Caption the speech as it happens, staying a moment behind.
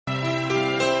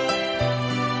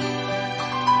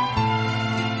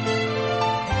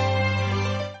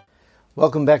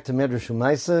Welcome back to Medrash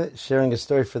Umaisa, sharing a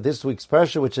story for this week's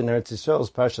Parsha, which in Eretz Yisrael is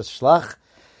Parshas Shelach,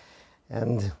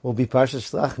 and will be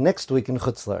Parshas Shelach next week in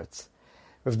Chutz La'aretz.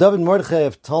 Rav Dovid Mordechai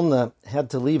of Tolna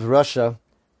had to leave Russia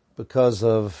because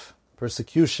of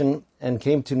persecution and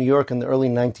came to New York in the early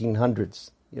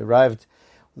 1900s. He arrived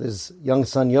with his young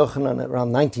son Yochanan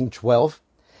around 1912.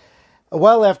 A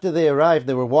while after they arrived,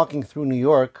 they were walking through New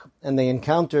York and they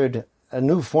encountered a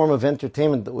new form of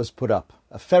entertainment that was put up,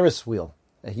 a Ferris wheel.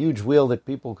 A huge wheel that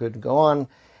people could go on,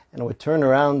 and it would turn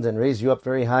around and raise you up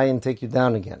very high and take you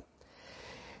down again.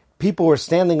 People were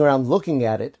standing around looking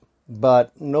at it,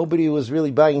 but nobody was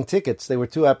really buying tickets. They were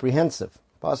too apprehensive,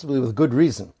 possibly with good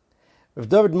reason. Rav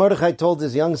Dovid Mordechai told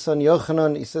his young son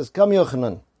Yochanan, he says, "Come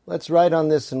Yochanan, let's ride on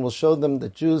this and we'll show them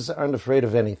that Jews aren't afraid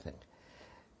of anything."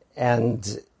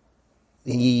 And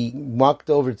he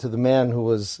walked over to the man who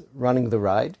was running the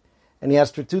ride, and he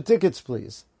asked for 2 tickets,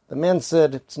 please. The man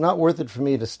said, "It's not worth it for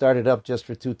me to start it up just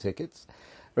for 2 tickets."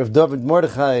 Rav Dovid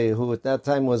Mordechai, who at that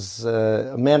time was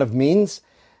a man of means,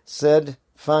 said,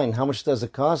 "Fine, how much does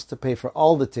it cost to pay for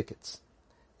all the tickets?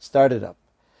 Start it up."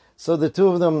 So the two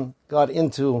of them got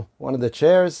into one of the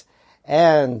chairs,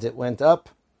 and it went up,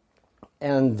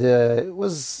 and it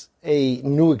was a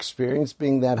new experience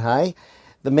being that high.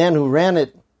 The man who ran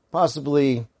it,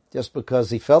 possibly just because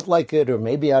he felt like it, or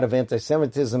maybe out of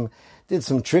anti-Semitism, did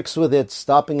some tricks with it,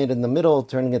 stopping it in the middle,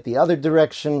 turning it the other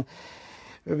direction.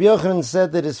 Rabbi Yochanan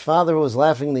said that his father was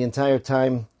laughing the entire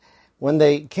time. When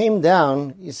they came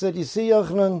down, he said, "You see,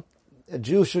 Yochanan, a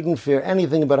Jew shouldn't fear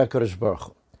anything but HaKadosh Baruch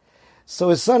Hu." So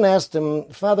his son asked him,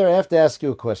 "Father, I have to ask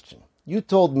you a question. You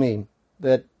told me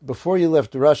that before you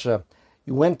left Russia,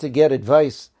 you went to get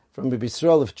advice from Rabbi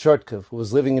Yisrael of Chertkov, who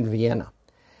was living in Vienna.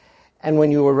 And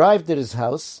when you arrived at his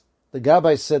house, the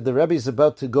Gabbai said the Rebbe is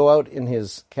about to go out in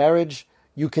his carriage.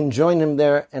 You can join him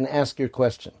there and ask your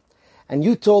question. And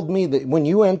you told me that when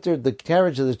you entered the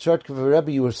carriage of the Chertkov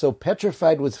Rebbe, you were so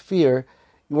petrified with fear,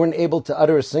 you weren't able to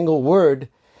utter a single word.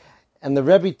 And the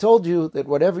Rebbe told you that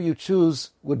whatever you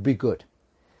choose would be good.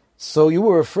 So you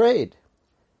were afraid."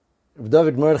 Rav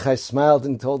Dovid Mordechai smiled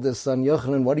and told his son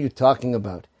Yochanan, "What are you talking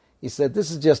about?" He said,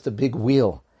 "This is just a big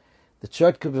wheel. The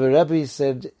Chertkov Rebbe, he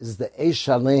said, is the Eish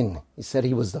Alein." He said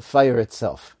he was the fire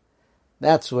itself.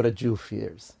 That's what a Jew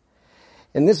fears.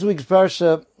 In this week's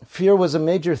Parsha, fear was a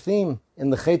major theme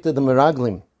in the Chet of the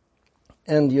Meraglim.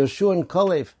 And Yoshua and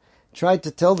Kalev tried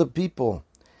to tell the people,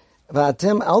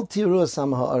 "V'atem al tiru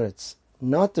asam ha'aretz,"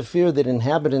 not to fear the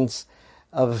inhabitants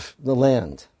of the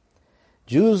land.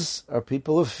 Jews are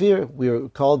people of fear. We are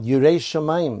called Yirei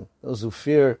Shamayim, those who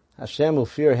fear Hashem, who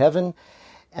fear heaven,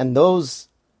 and those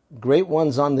great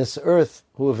ones on this earth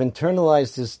who have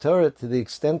internalized His Torah to the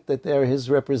extent that they are His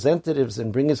representatives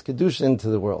and bring His Kedusha into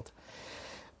the world.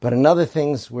 But in other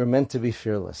things, we're meant to be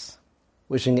fearless.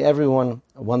 Wishing everyone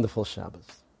a wonderful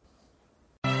Shabbos.